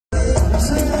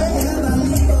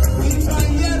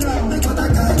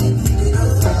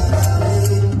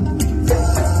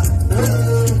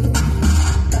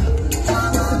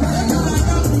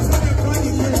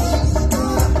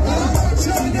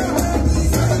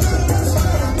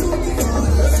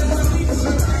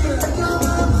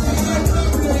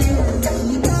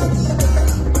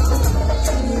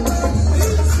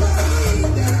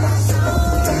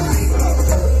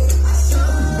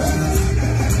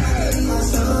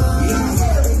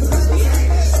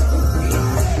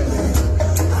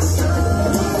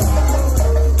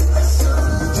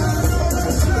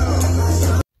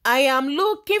I'm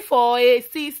looking for a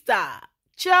sister.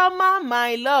 Chioma,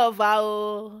 my lover,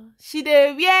 oh. She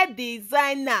dey wear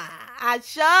designer.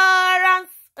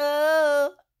 Assurance,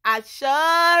 oh.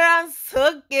 Assurance,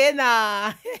 okay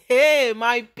now. Hey,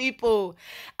 my people.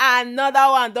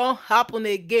 Another one don't happen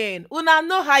again. Una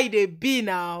know how e dey be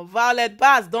now. Violet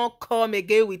Bass don't come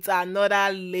again with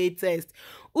another latest.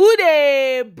 Who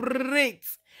dey breathe?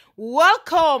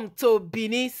 Welcome to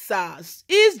Benin SARS.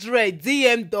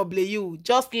 Isrealdmw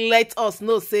just let us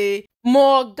know say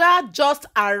Moga just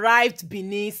arrived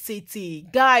Benin City.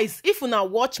 Guys, if una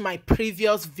watch my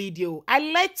previous video, I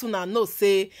let una know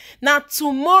say na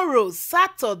tomorrow,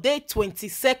 Saturday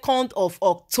 22nd of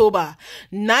October,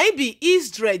 na be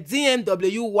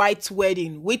Isrealdmw white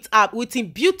wedding with him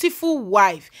beautiful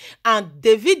wife, and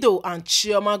Davido and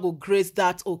Chioma go grace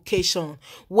that occasion.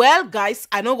 Well, guys,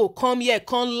 I no go come here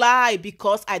come lie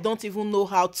because I don't even know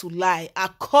how to lie.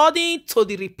 According to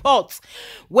the reports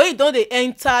wey don dey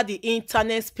enter the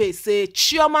internet space, say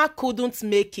Chioma couldn't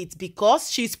make it because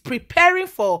she's preparing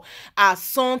for her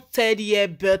son's 3rd-year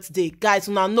birthday. Guys,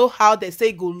 una know how they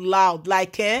say go loud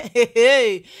like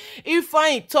if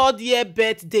I 3rd-year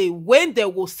birthday when they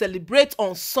will celebrate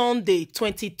on Sunday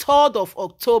 23rd of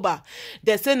October,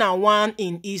 they say na one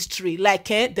in history. Like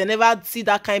they never see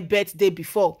that kind of birthday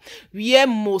before, where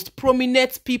most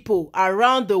prominent people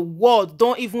around the world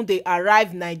don't even they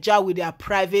arrive Nigeria with their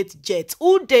private jets.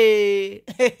 Who they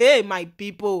my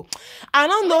people, I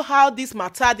don't know how this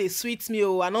matter they sweet me.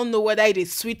 I don't know whether it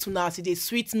is sweet to now, it is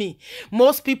sweet me.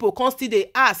 Most people constantly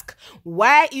they ask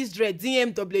why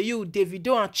Isrealdmw,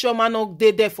 Davido and Chioma not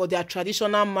there for their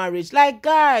traditional marriage. Like,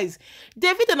 guys,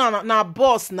 Davido na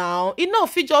boss now. You know,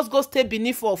 if he just go stay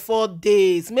beneath for 4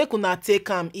 days, make una take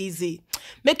him easy.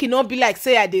 Make it not be like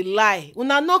say I dey lie.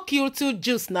 Una no kill till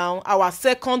juice now, our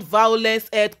second violence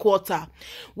headquarter.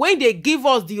 When they give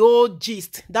us the old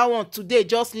gist, that one today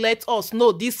just let us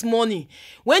know this morning.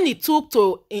 When he took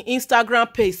to an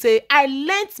Instagram page, say, I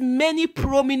learnt many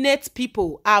prominent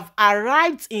people have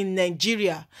arrived in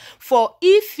Nigeria for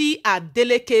Ife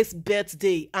Adeleke's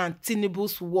birthday and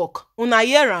Tinubu's work. Una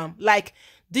hear am? Like,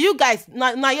 do you guys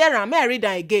na hear am? May I read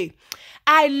am again?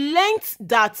 I learned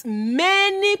that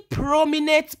many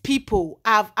prominent people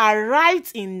have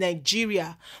arrived in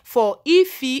Nigeria for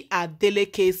Ife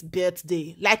Adeleke's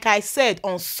birthday. Like I said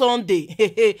on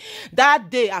Sunday, that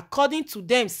day, according to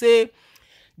them, say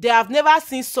they have never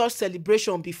seen such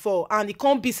celebration before, and it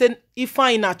can't be saying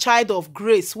Ifa in a child of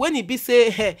grace. When it be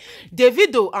say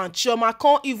Davido and Chioma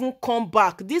can't even come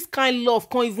back, this kind love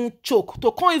can't even choke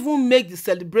to can't even make the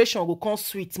celebration go come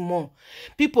sweet more.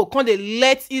 People can't they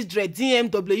let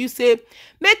Isrealdmw say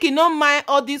make it not mind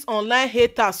all these online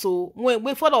haters. So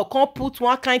when father can't put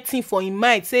one kind thing for him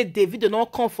mind, say Davido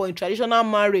not come for a traditional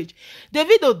marriage.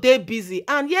 Davido dey busy,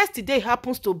 and yesterday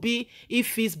happens to be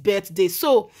Ife's birthday,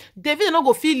 so Davido not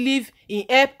go feel leave in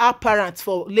help her parents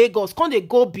for Lagos. Can't they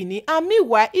go Benin? And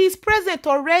meanwhile, he is present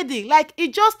already. Like, he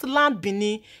just land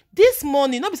Benin this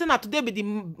morning. Not be saying that today be the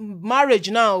marriage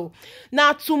now.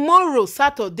 Now tomorrow,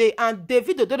 Saturday, and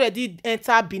David already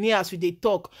enter Benin as we dey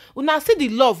talk. Una see the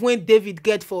love when David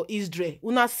get for Israel.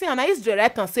 Una see, and Israel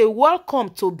right and say, welcome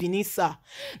to Benin, sir.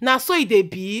 Now so it dey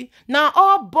be. Now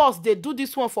all boss they do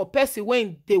this one for person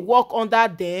when they work under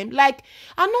them. Like,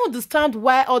 I don't understand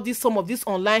why all this some of these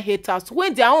online haters,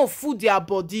 when their own food their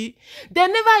body, they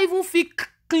never even feel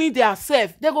clean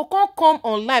themselves. They go come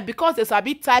online because they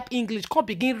sabi type English, come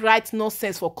begin write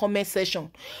nonsense for comment section.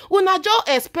 Una just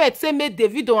expect say make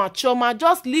Davido and Chioma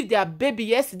just leave their baby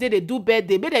yesterday they do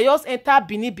birthday, but they just enter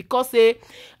Benin because say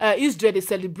Israel they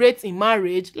celebrate in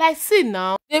marriage. Like, see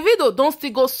now, Davido don't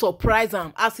still go surprise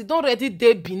am as he don't ready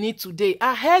dey Benin today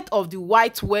ahead of the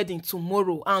white wedding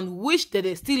tomorrow, and wish that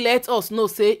they still let us know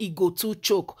say he go to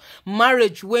choke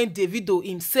marriage when Davido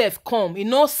himself come. He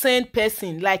no send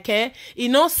person like he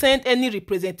no send any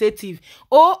representative.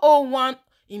 001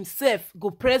 himself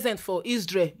go present for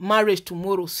Israel marriage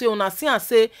tomorrow. So una see and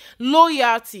say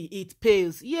loyalty it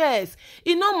pays. Yes,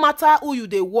 it no matter who you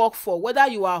dey work for, whether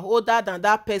you are older than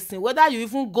that person, whether you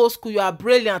even go school, you are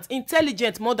brilliant,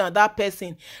 intelligent more than that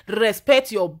person,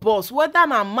 respect your boss, whether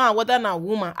na man, whether na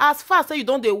woman, as far as you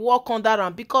don't dey work under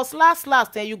am, because last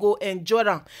then you go enjoy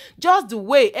am. Just the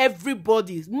way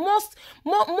everybody, most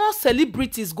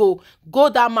celebrities go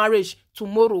that marriage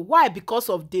tomorrow. Why? Because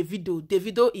of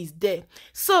Davido is there.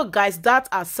 So guys, that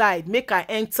aside, make I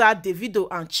enter Davido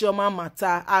and Chioma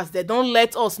matter, as they don't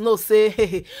let us know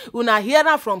say una hear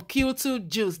am from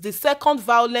Davido'S, the second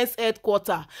violence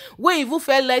headquarter, wey even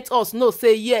fair let us know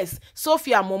say yes,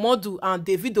 Sophia Momodu and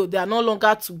Davido, they are no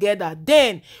longer together.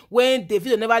 Then when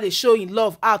Davido never dey show in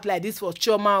love out like this for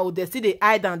Chioma, they still dey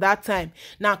hide am that time.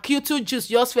 Now Davido'S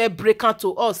just fair break out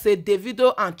to us say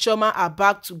Davido and Chioma are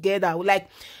back together. Like,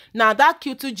 now that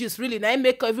Davido'S really now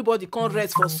make everybody come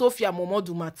rest for Sophia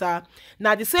Momodu matter.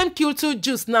 Now the same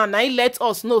Davido'S now let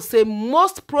us know say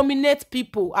most prominent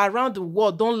people around the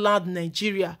world don't land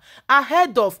Nigeria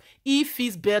ahead of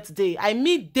Ife's birthday. I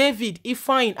mean David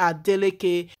Ifeanyi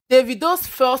Adeleke, Davido's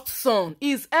first son.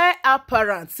 His heir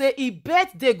apparent say his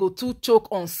birthday go to choke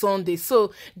on Sunday.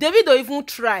 So Davido even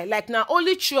try, like now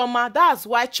only Chioma. That's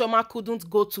why Chioma couldn't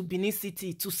go to Benin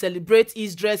City to celebrate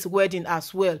Isreald's wedding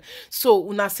as well. So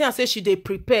una say she dey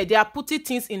prepare, they are putting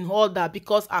things in order,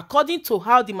 because according to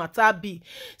how the matter be,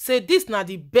 say this na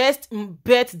the best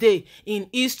birthday in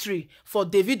history for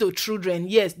Davido children.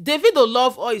 Yes, Davido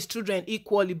love all his children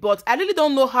equally, but I really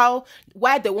don't know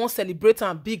why they won't celebrate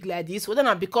am big like this, whether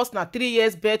na because na 3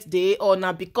 years birthday or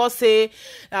na because say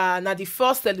na the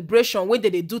first celebration wey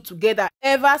they do together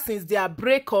ever since their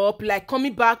breakup, like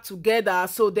coming back together.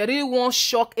 So they really want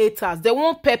shock haters, they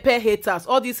want pepper haters,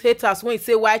 all these haters when you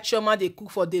say why Chioma dey cook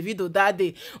for Davido that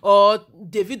day, or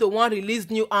Davido want release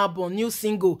new album, new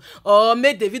single, or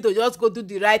make Davido just go do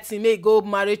the right thing, make go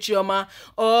marry Chioma,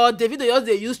 or Davido just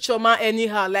dey use Chioma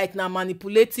anyhow like na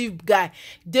manipulative guy.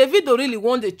 Davido really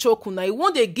want dey choke una, he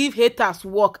want dey give haters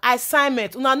work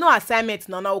assignment. Una no assignment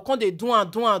now, una go come dey do am.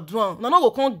 Una no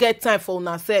go come get time for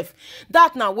una sef.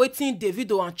 That na wetin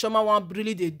Davido and Chioma wan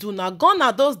really dey do. Now gone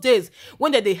na those days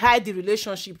when they hide the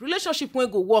relationship wey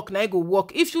go work, na e go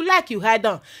work. If you like, you hide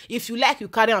am. If you like, you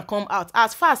carry and come out.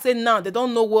 As far as say now, they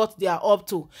don't know what they are up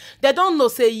to. They don't know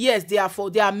say yes, they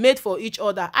are made for each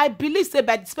other. I believe say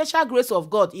by the special grace of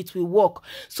God, it will work.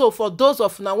 So for those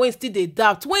of now when still they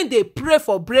doubt, when they pray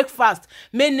for breakfast,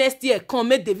 may next year come,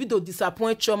 make Davido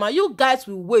disappoint Chioma, you guys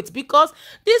will wait, because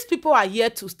these people are here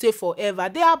to stay forever.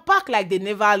 They are back like they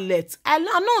never left. I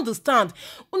don't understand.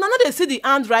 Una no dey see the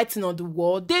handwriting on the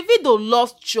wall. Davido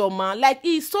loves Chioma, like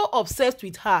he is so obsessed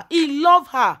with her. He love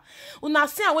her. Una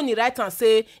see when he write and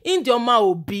say Indioma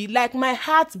Obi, like my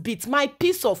heartbeat, my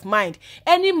peace of mind.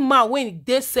 Any man when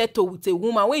they settle with a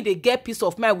woman, when they get peace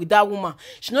of mind with that woman,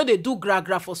 she know they do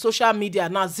gra for social media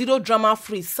now. Zero drama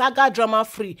free, saga drama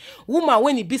free. Woman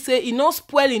when he be say he no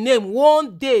spoil his name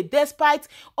one day, despite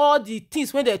all the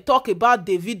things when they talk about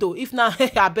Davido. If na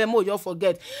abemo you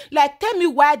forget. Like tell me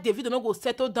why Davido no go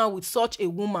settle down with such a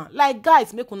woman. Like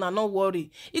guys, make una no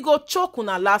worry. He go choke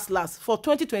una last for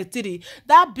 2023.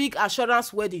 That big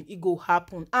assurance wedding, it go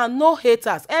happen. And no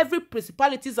haters, every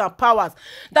principalities and powers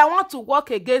that want to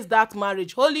work against that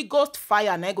marriage, Holy Ghost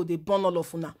fire na go dey burn all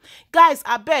of una. Guys,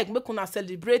 abeg make una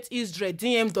celebrate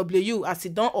Isrealdmw as he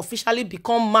don officially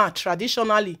become man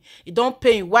traditionally. He don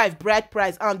pay him wife bride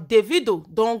price, and Davido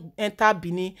don enter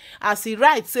Benin as he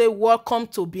write say welcome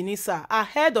to Benin sir,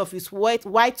 ahead of his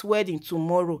white wedding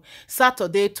tomorrow,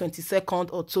 Saturday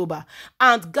 22nd October.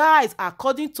 And guys,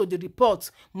 according to the report,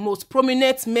 most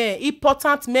prominent men,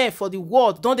 important men for the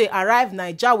world don dey arrive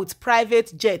Naija with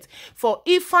private jet for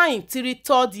Ifeanyi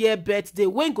 3rd year birthday,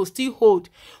 wey go still hold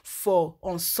for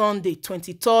on Sunday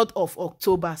 23rd of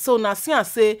October. So na see am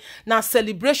say na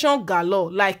celebration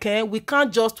galore. Like we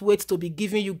can't just wait to be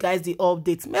giving you guys the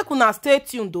updates. Make una stay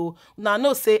tuned though. Una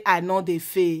know say I know dey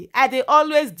fail. I dey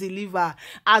always deliver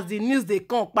as the news dey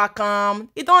come kpakam.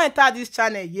 E don enter this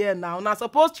channel here now. Una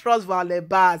suppose trust Vale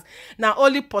Bars. Na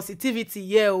only positivity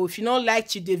here. If you don't like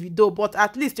Davido, but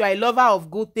at least you are a lover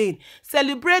of good thing,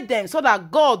 celebrate them so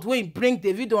that God will bring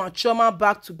Davido and Chioma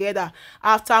back together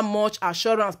after much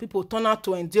assurance. People turn out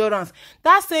to endurance.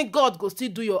 That same God go still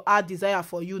do your heart desire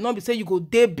for you. Not be say you go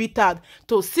dey bitter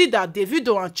to see that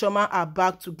Davido and Chioma are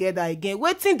back together again.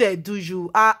 Waiting they do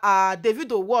you.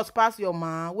 Davido was pass your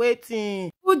man.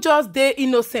 Waiting. Who just dey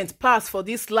innocent pass for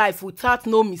this life without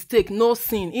no mistake, no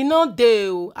sin. E no dey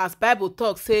o, as Bible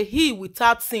talk say he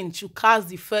without sin should cast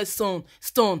the first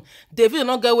stone. Davido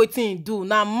no get wetin he do.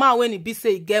 Na man when he be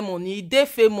say he get money, he dey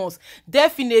famous.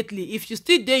 Definitely, if you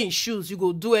still dey in shoes, you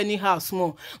go do anyhow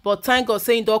small. But thank God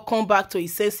say he don come back to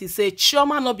his senses. Say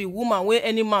Chioma no be woman wey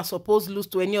any man suppose lose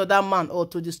to any other man or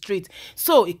to the street.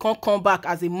 So he can't come back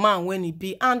as a man when he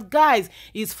be. And guys,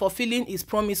 he's fulfilling his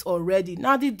promise already.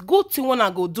 Now the good thing when I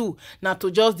go go do now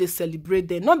to just they celebrate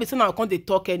them. Not be saying I can't they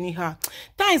talk anyhow.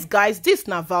 Thanks guys, this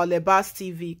na Davido'S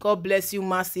TV. God bless you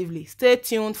massively. Stay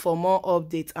tuned for more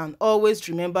updates and always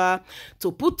remember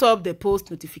to put up the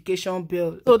post notification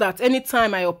bell so that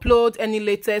anytime I upload any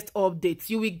latest updates,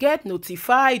 you will get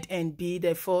notified and be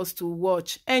the first to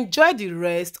watch. Enjoy the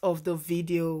rest of the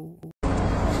video.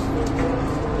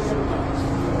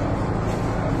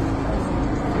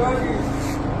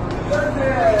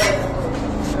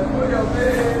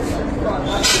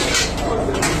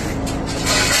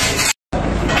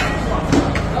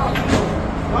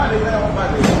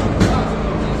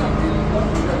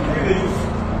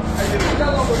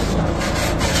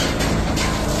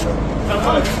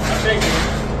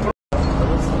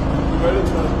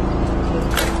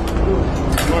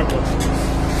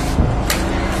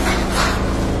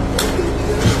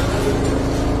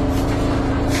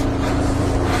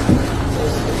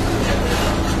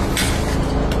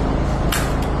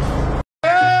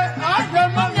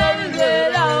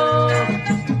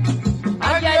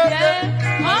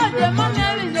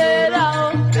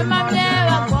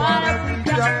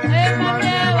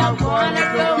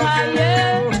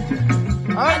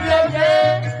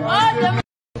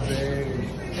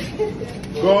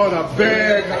 God, I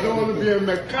beg. I don't want to be a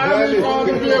mechanic. I want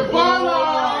to be a baller.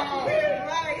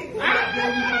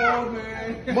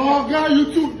 My guy, you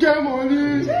took them on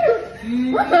it.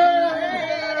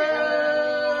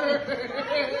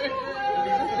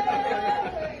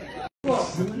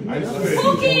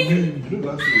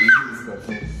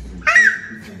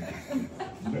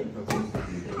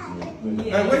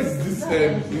 What is this?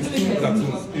 It's two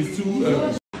cartoons. It's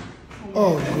two.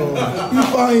 Oh God, you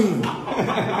fine.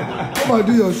 Come and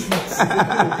do your shit.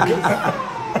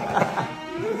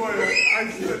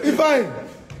 You fine.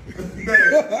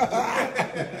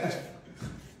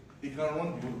 He can run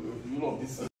the middle of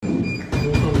this.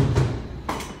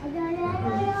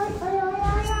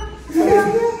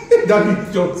 That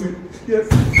job too. Yes.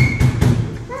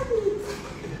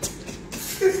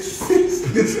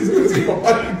 This is going to be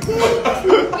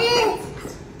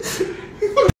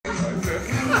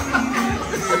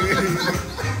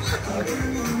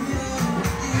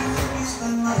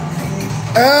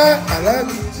I like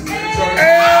it.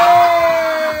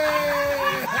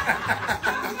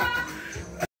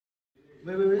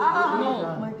 Wait. No.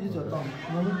 Use your tongue.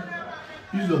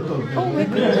 Use your tongue. Oh my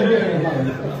God.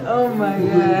 Oh my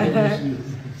God.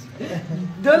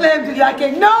 Don't let him do that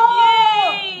cake. No!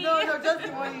 Yay! No, just the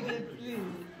one you did, please.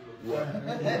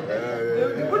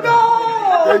 No!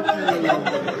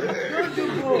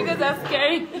 Because that's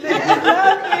scary.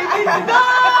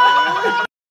 No!